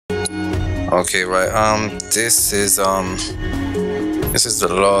Okay, right. This is the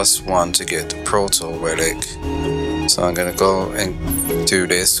last one to get the proto relic. So I'm gonna go and do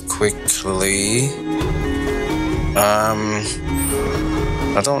this quickly.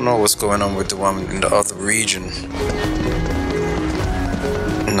 I don't know what's going on with the one in the other region.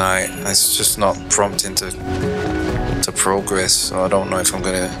 Nah, it's just not prompting to progress, so I don't know if I'm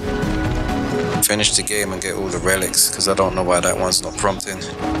gonna finish the game and get all the relics, because I don't know why that one's not prompting.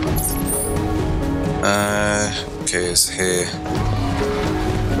 Okay, it's here.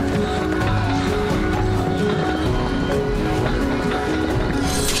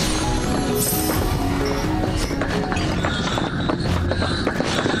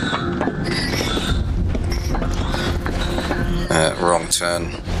 Wrong turn.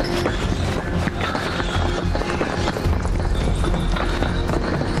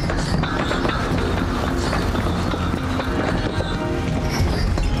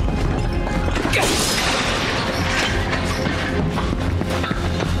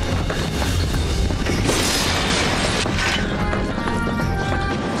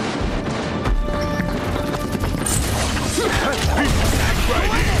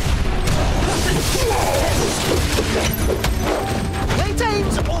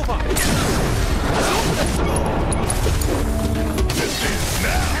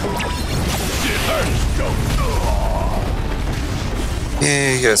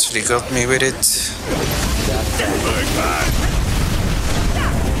 Yeah, you actually got me with it.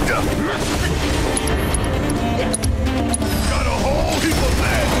 Got a whole heap of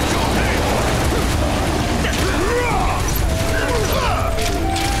lead.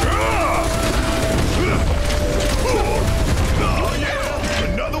 Oh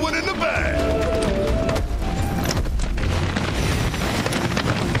yeah, another one in the bag.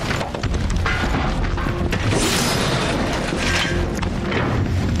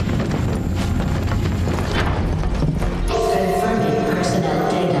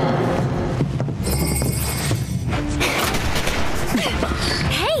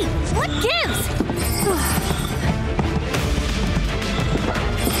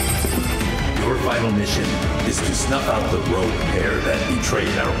 Mission is to snuff out the rogue pair that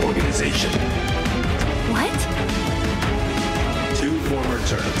betrayed our organization. What? Two former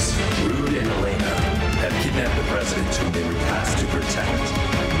Turks, Rude and Elena, have kidnapped the president whom they were tasked to protect.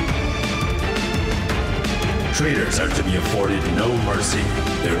 Traitors are to be afforded no mercy.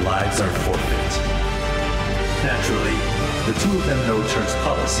 Their lives are forfeit. Naturally, the two of them know Turk's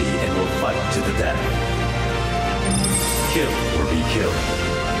policy and will fight to the death. Kill or be killed.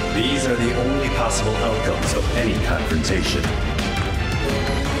 These are the only possible outcomes of any confrontation.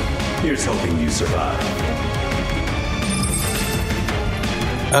 Here's hoping you survive.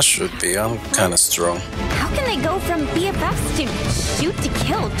 I should be. I'm kind of strong. How can they go from BFFs to shoot to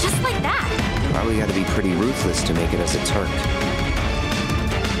kill just like that? Probably got to be pretty ruthless to make it as a Turk.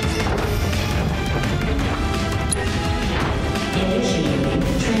 Initiating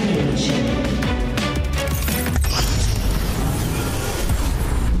training mission.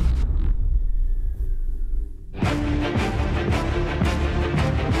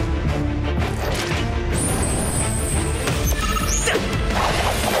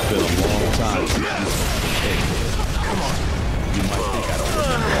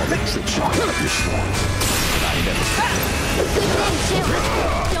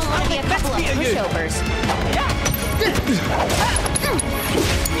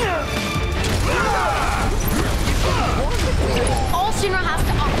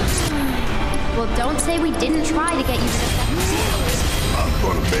 Well, don't say we didn't try to get you to the I'm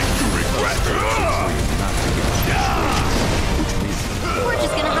gonna make you regret it. We're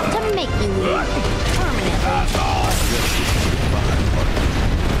just gonna have to make you leave permanently.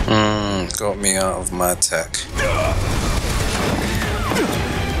 Got me out of my attack.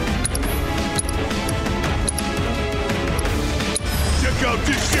 Check out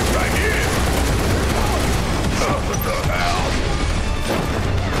this shit right here. What the hell?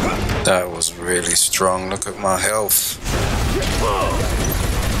 That was really strong. Look at my health.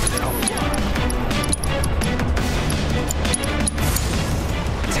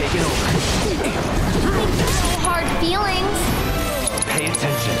 Take it over. No hard feelings. Pay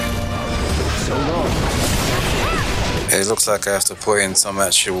attention. So long. It looks like I have to put in some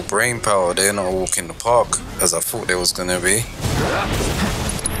actual brain power. They're not a walk in the park as I thought they was gonna be.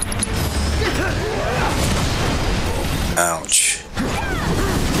 Ouch.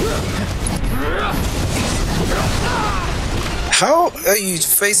 How are you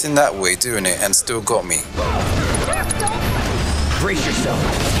facing that way doing it and still got me? Brace yourself.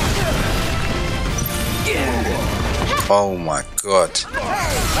 Oh my god.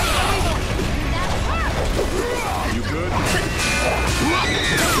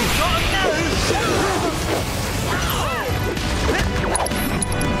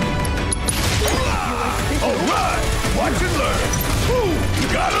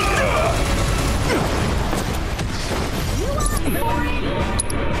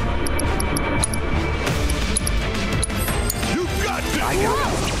 You got this! I got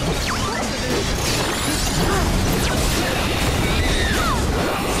it.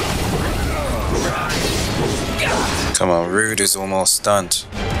 Come on, Rude is almost stunned.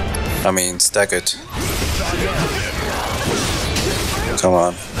 I mean, staggered. Come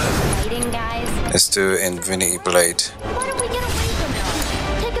on. Fighting, guys. Let's do Infinity Blade. Why don't we get away from it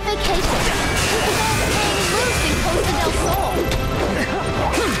all? Take a vacation. We can all hang loose in Costa del Sol.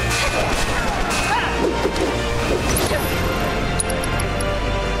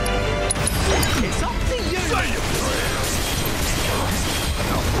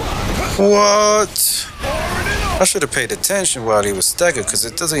 What? I should have paid attention while he was staggered, because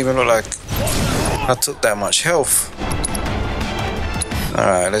it doesn't even look like I took that much health.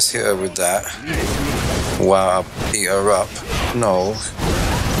 Alright, let's hit her with that. Wow, I beat her up. No.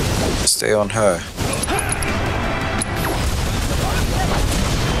 Stay on her.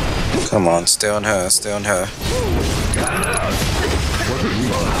 Come on, stay on her, stay on her.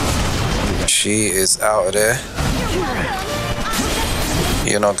 She is out of there.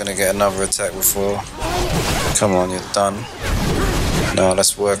 You're not gonna get another attack before. Come on, you're done. Now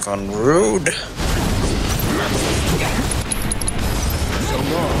let's work on Rude.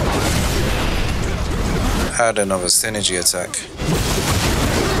 Add another synergy attack.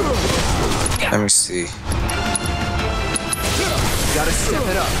 Let me see. Gotta step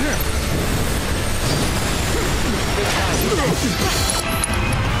it up.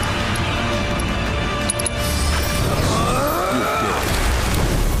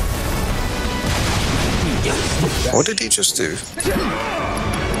 What did he just do? So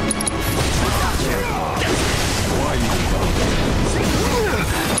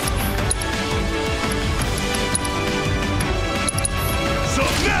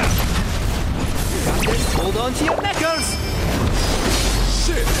now! Got this. Hold on to your mechas.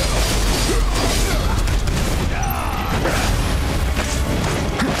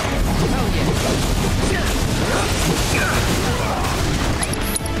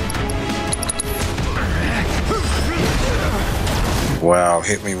 Wow,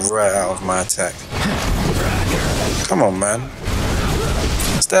 hit me right out of my attack. Come on, man.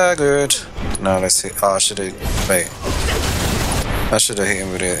 Staggered. Now let's hit. Oh, I should have. Wait. I should have hit him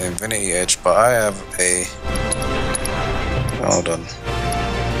with an Infinity Edge, but I have a. Hold on.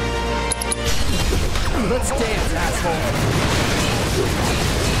 Let's dance, asshole.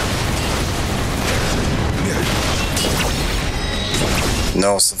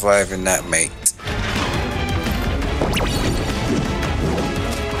 No surviving that, mate.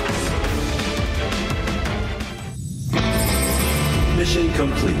 Mission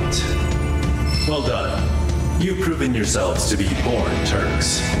complete. Well done. You've proven yourselves to be born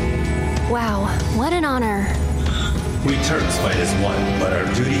Turks. Wow, what an honor. We Turks fight as one, but our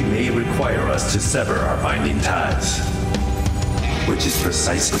duty may require us to sever our binding ties. Which is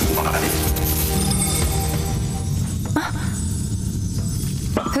precisely why.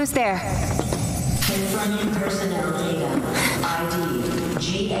 Who's there? Confirming personnel data.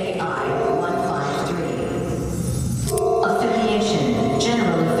 ID GAI 153. Affiliation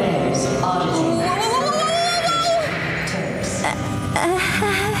General Affairs Auditing. Turks.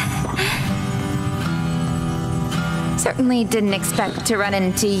 Certainly didn't expect to run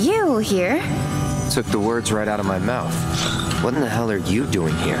into you here. Took the words right out of my mouth. What in the hell are you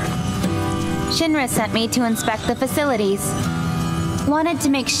doing here? Shinra sent me to inspect the facilities. Wanted to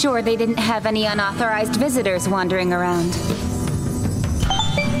make sure they didn't have any unauthorized visitors wandering around.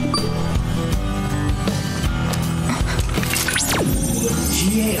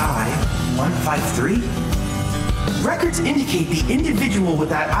 GAI 153? Records indicate the individual with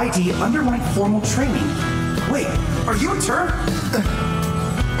that ID underwent formal training. Wait, are you a Turk?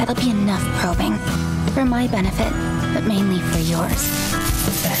 That'll be enough probing. For my benefit, but mainly for yours.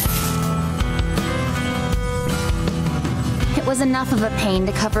 It was enough of a pain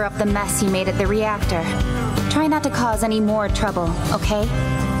to cover up the mess you made at the reactor. Try not to cause any more trouble, okay?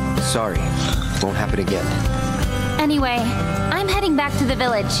 Sorry. Won't happen again. Anyway, I'm heading back to the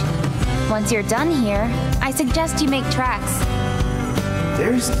village. Once you're done here, I suggest you make tracks.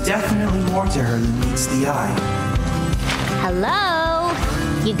 There's definitely more to her than meets the eye. Hello?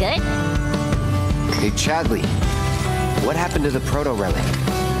 You good? Hey, Chadley. What happened to the proto-relic?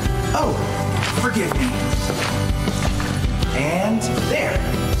 Oh, forgive me. And there.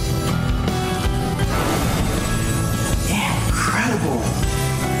 Incredible.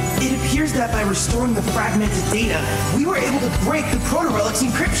 It appears that by restoring the fragmented data, we were able to break the proto-relic's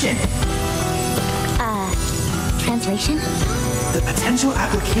encryption. Translation? the potential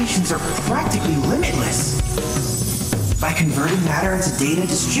applications are practically limitless. By converting matter into data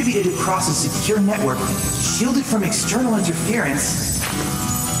distributed across a secure network, shielded from external interference,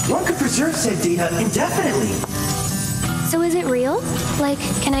 one could preserve said data indefinitely. So is it real? Like,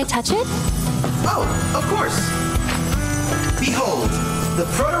 can I touch it? Oh, of course. Behold, the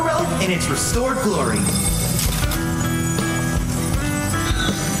proto-relic in its restored glory.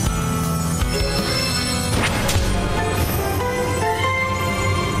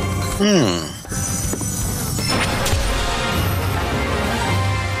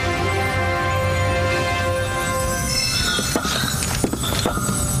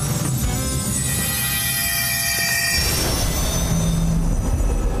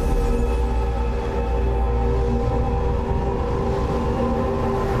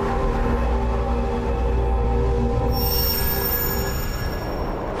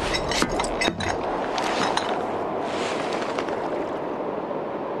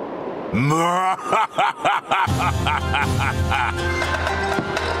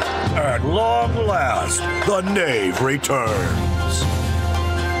 At long last, the knave returns.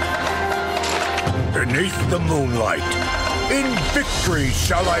 Beneath the moonlight, in victory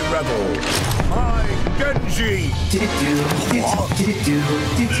shall I revel. I, Genji,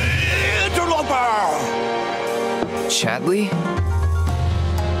 interloper! Chadley?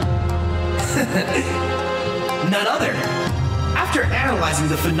 None other. After analyzing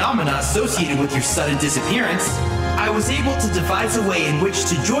the phenomena associated with your sudden disappearance, I was able to devise a way in which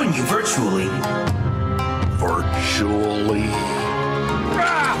to join you virtually. Virtually?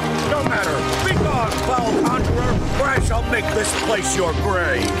 Ah! No matter! Begone, foul conjurer, or I shall make this place your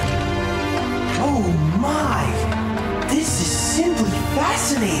grave! Oh my! This is simply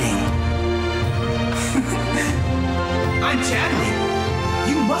fascinating! I'm Chadley.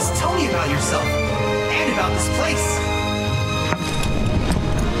 You must tell me about yourself, and about this place.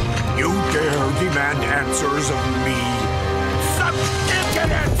 You dare demand answers of me? Such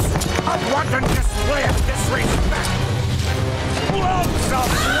impudence! A wanton display of disrespect!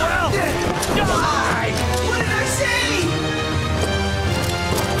 Loathsome wealth! Die! What did I say?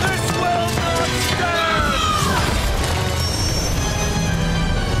 This will not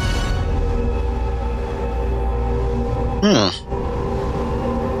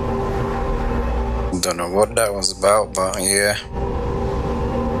stand! Don't know what that was about, but yeah.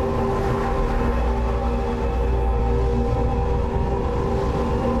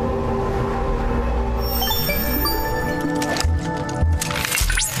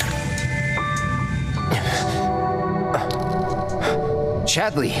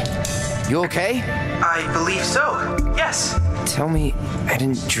 Chadley, you okay? I believe so, yes. Tell me I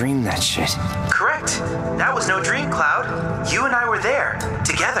didn't dream that shit. Correct. That was no dream, Cloud. You and I were there,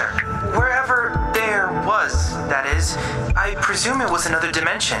 together. Wherever there was, that is. I presume it was another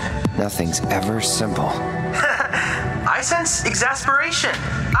dimension. Nothing's ever simple. I sense exasperation.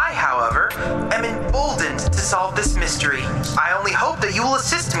 I, however, am emboldened to solve this mystery. I only hope that you will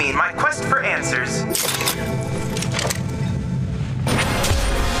assist me in my quest for answers.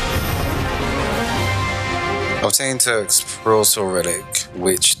 Obtain Turk's Proto Relic,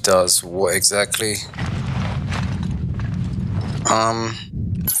 which does what exactly? I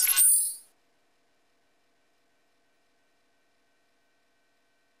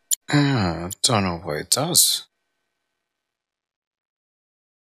don't know what it does.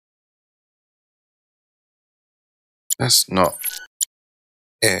 That's not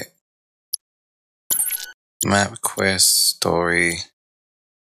it. Map, quest, story.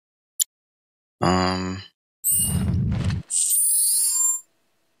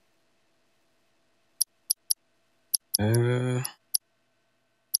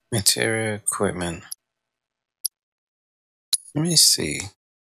 Material equipment. Let me see.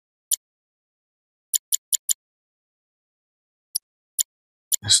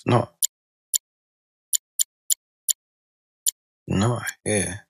 It's not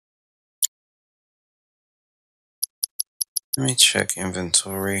here. Let me check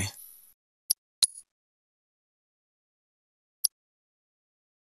inventory.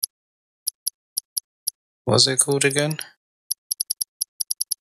 What's it called again?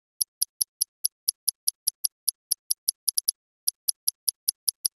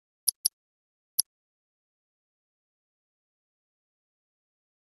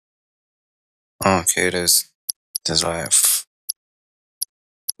 Okay, there's like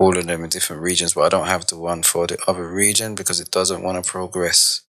all of them in different regions, but I don't have the one for the other region because it doesn't want to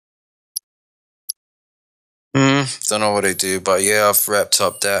progress. Don't know what they do, but yeah, I've wrapped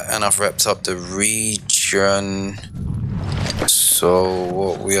up that and I've wrapped up the region. So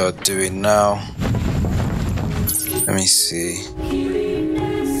what we are doing now, let me see.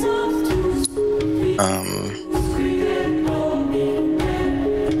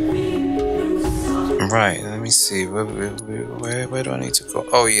 Right, let me see. Where do I need to go?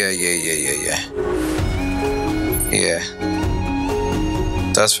 Oh, yeah. Yeah.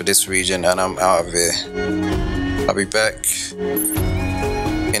 That's for this region, and I'm out of here. I'll be back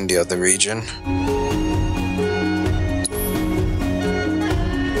in the other region.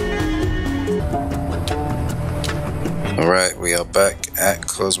 Alright, we are back at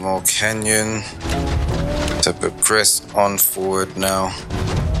Cosmo Canyon to progress on forward now.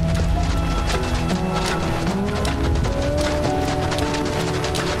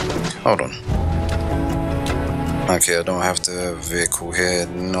 Hold on. Okay, I don't have the vehicle here,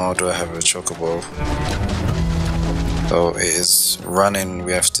 nor do I have a chocobo. So it is running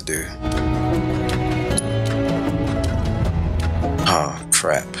we have to do. Oh,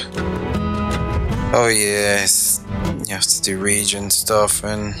 crap. Oh yes, you have to do region stuff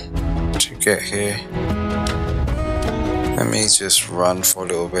and to get here. Let me just run for a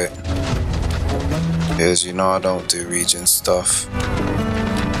little bit. Because you know I don't do region stuff.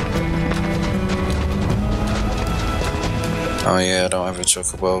 Oh yeah, I don't have a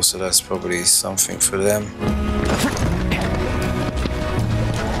chocobo, so that's probably something for them.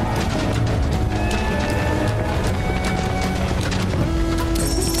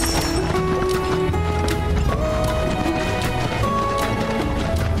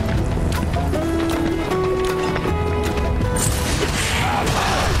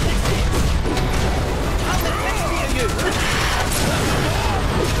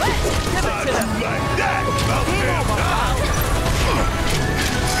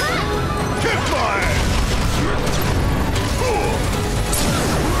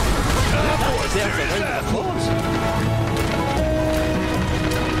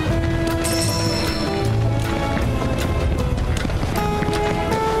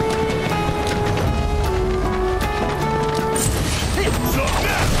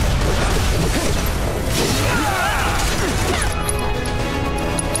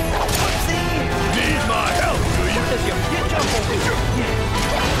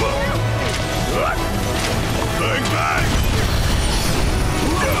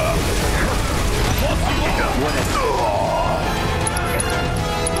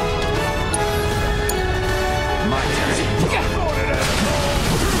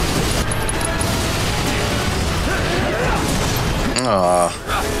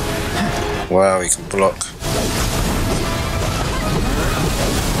 Wow, he can block.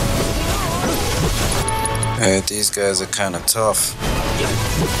 These guys are kind of tough.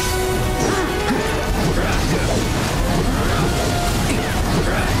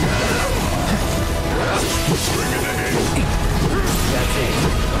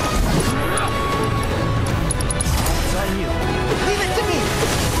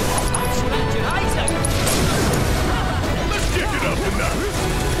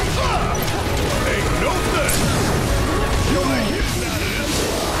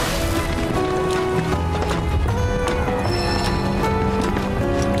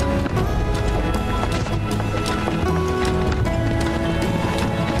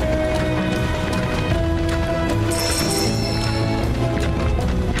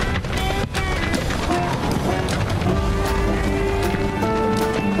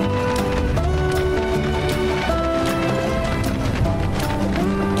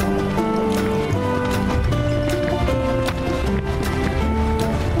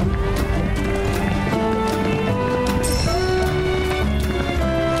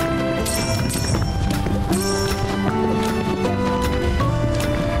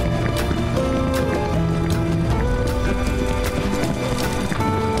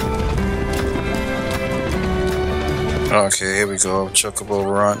 Okay, here we go. Chocobo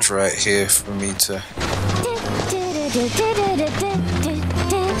Ranch right here for me to...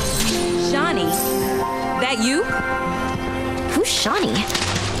 Shawnee? That you? Who's Shawnee?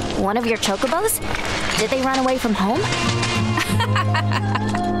 One of your chocobos? Did they run away from home?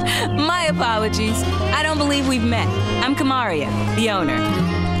 My apologies. I don't believe we've met. I'm Kamaria, the owner.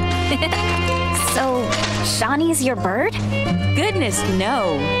 So, Shawnee's your bird? Goodness,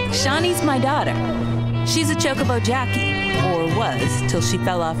 no. Shawnee's my daughter. She's a chocobo jockey, or was, till she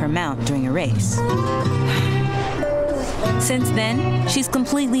fell off her mount during a race. Since then, she's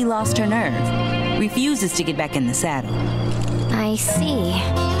completely lost her nerve. Refuses to get back in the saddle. I see.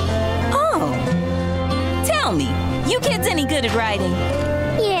 Oh! Tell me, you kids any good at riding?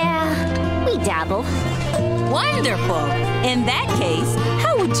 Yeah, we dabble. Wonderful! In that case,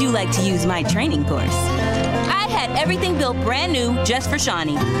 how would you like to use my training course? I had everything built brand new just for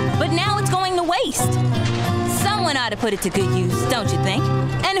Shawnee, but now it's going to waste. Someone ought to put it to good use, don't you think?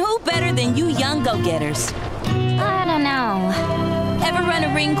 And who better than you young go-getters? I don't know. Ever run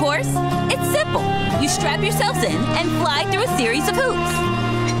a ring course? It's simple. You strap yourselves in and fly through a series of hoops.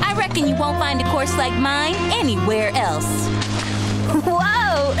 I reckon you won't find a course like mine anywhere else.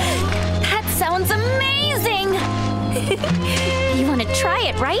 Whoa! That sounds amazing! You want to try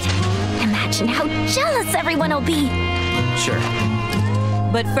it, right? Imagine how jealous everyone will be. Sure.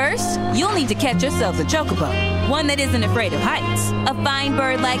 But first, you'll need to catch yourselves a chocobo. One that isn't afraid of heights. A fine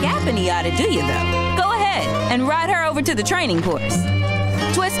bird like Apony ought to do you, though. Go ahead and ride her over to the training course.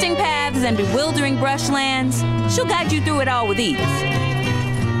 Twisting paths and bewildering brushlands, she'll guide you through it all with ease.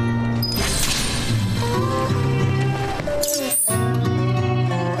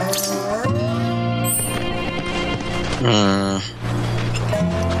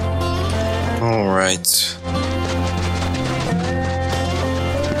 All right.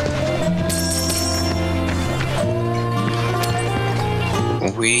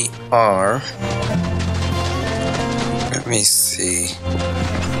 We are. Let me see.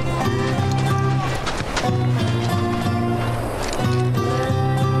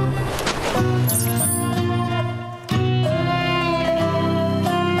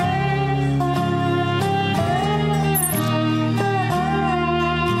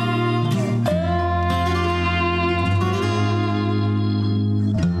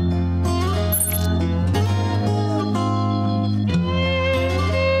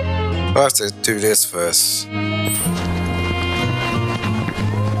 I'll have to do this first.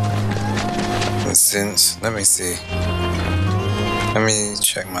 And since, let me see. Let me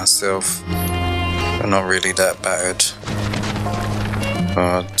check myself. I'm not really that battered.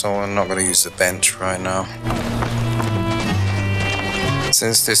 I'm not going to use the bench right now.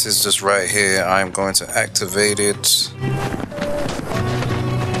 Since this is just right here, I'm going to activate it.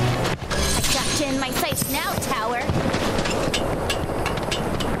 Got you in my sights now, Tower.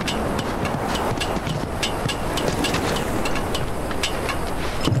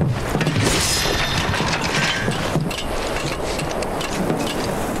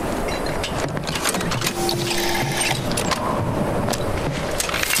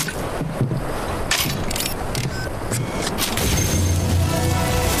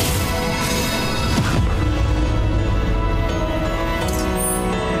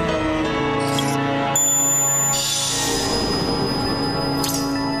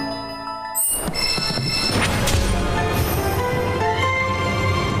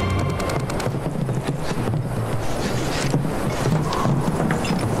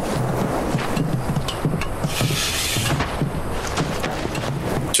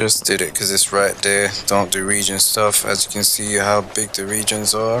 Just did it because it's right there. Don't do region stuff. As you can see how big the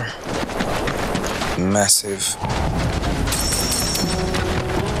regions are. Massive.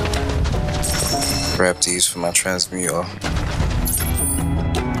 Grab these for my transmuter.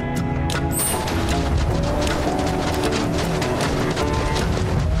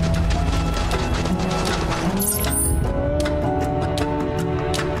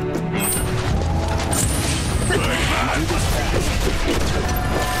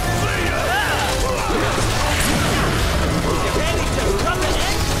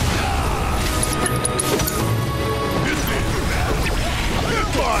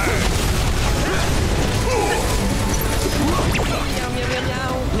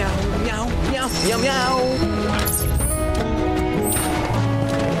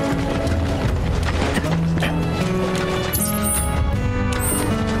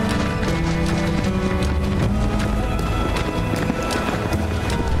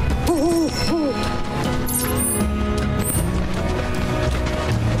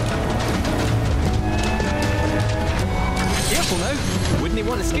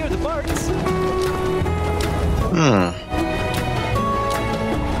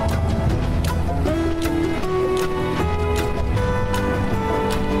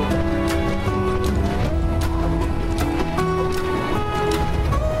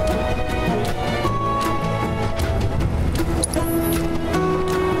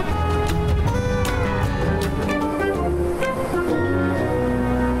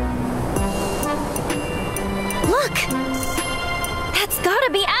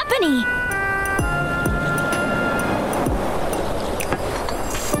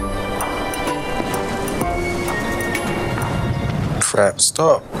 Crap,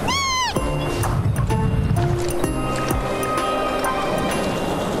 stop.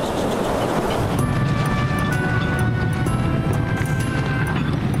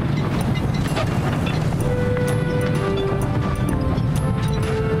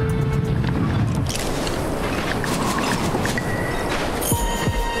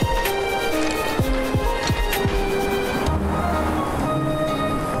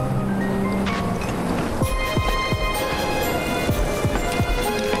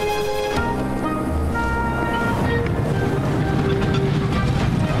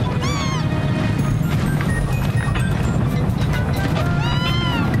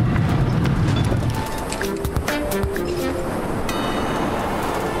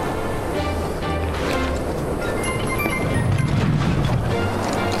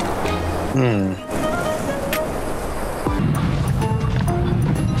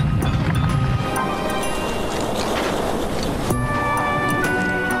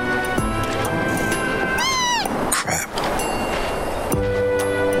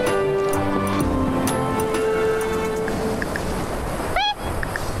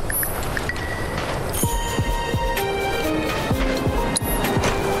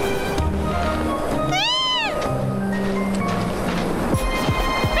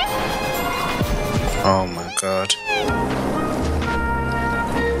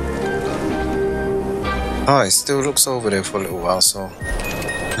 Oh, it still looks over there for a little while, so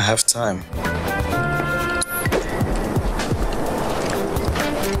I have time.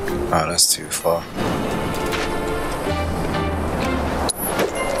 Oh, that's too far.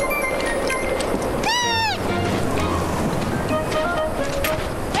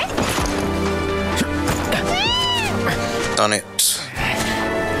 Done it.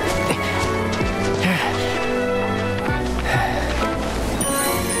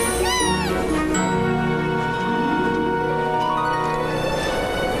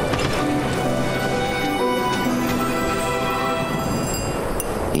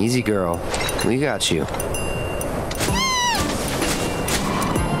 Easy, girl. We got you.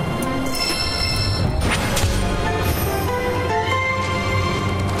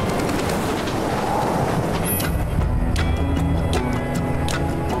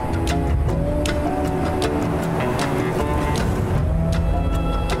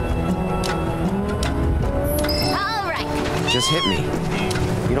 Just hit me.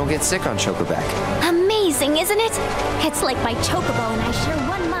 You don't get sick on Chocoback. Amazing, isn't it? It's like my Chocobo and I share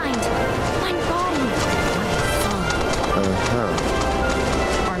one mind, one body, one soul.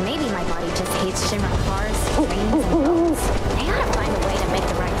 Or maybe my body just hates Shinra cars, trains, and boats. They gotta find a way to make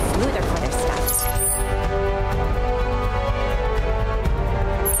the ride smoother for their stuff.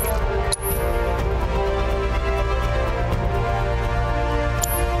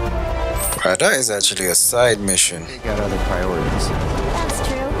 Right, that is actually a side mission. They got other priorities. That's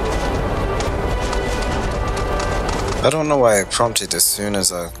true. I don't know why it prompted as soon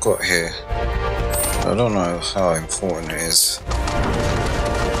as I got here. I don't know how important it is.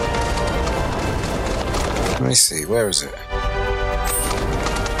 Let me see, where is it?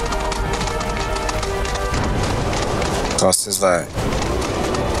 Plus there's like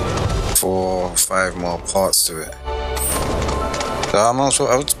 4 or 5 more parts to it. So I'm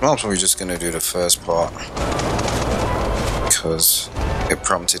probably just gonna do the first part because it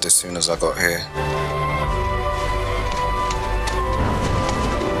prompted as soon as I got here.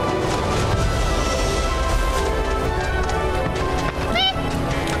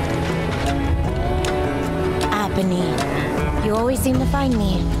 Apony, you always seem to find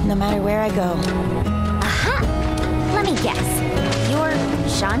me, no matter where I go. Aha! Let me guess. You're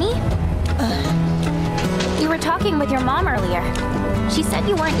Shani? You were talking with your mom earlier. She said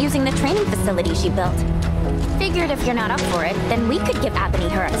you weren't using the training facility she built. Figured if you're not up for it, then we could give Apony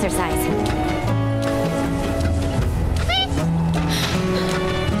her exercise.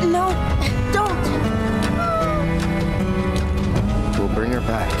 No, don't. We'll bring her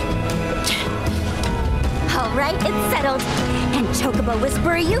back. All right, it's settled. And Chocobo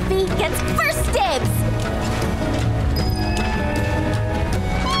Whisperer Yuffie gets first dibs.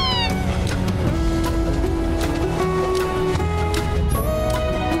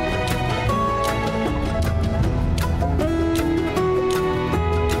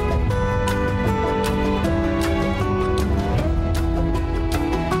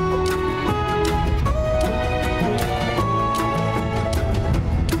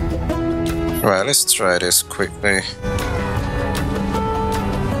 Right, let's try this quickly.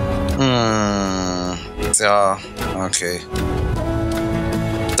 Yeah, okay.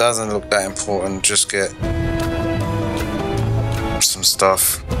 Doesn't look that important, just get some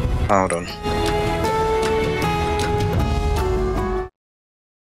stuff. Hold on.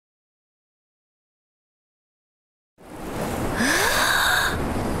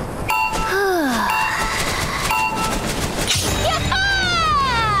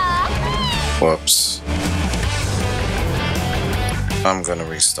 Whoops. I'm gonna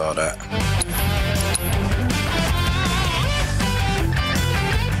restart that.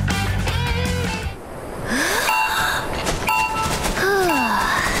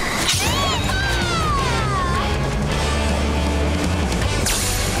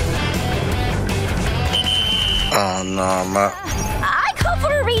 Oh no, Matt. I call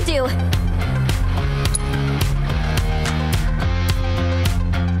for a redo.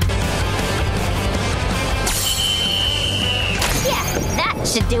 That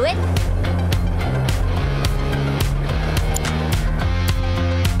should do it.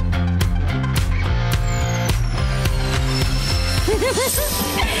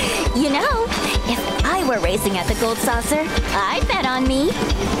 You know, if I were racing at the Gold Saucer, I'd bet on me.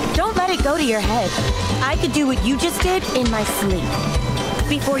 Don't let it go to your head. I could do what you just did in my sleep.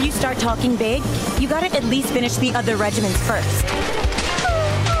 Before you start talking big, you gotta at least finish the other regiments first.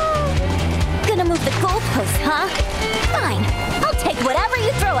 Gonna move the goalpost, huh? Fine. I'll take whatever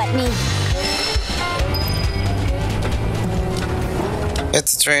you throw at me.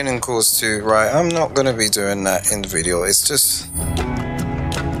 It's a training course too, right? I'm not gonna be doing that in the video. It's just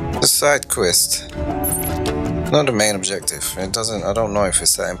a side quest. Not the main objective. It doesn't. I don't know if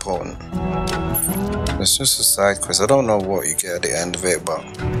it's that important. It's just a side quest. I don't know what you get at the end of it, but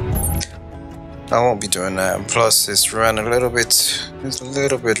I won't be doing that. And plus, it's ran a little bit. It's a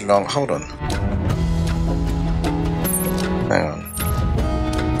little bit long. Hold on. Hang on.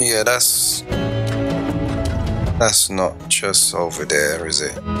 Yeah, that's not just over there, is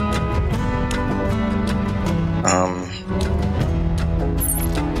it?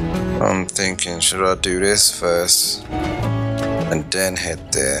 I'm thinking, should I do this first and then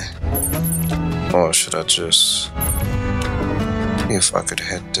head there? Or should I just see if I could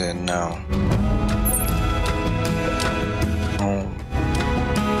head there now?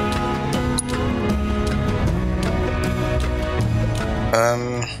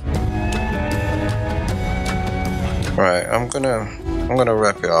 Right, I'm gonna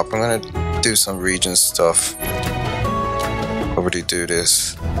wrap it up. I'm gonna do some region stuff. Probably do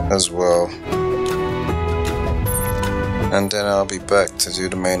this as well. And then I'll be back to do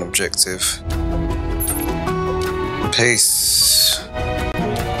the main objective. Peace.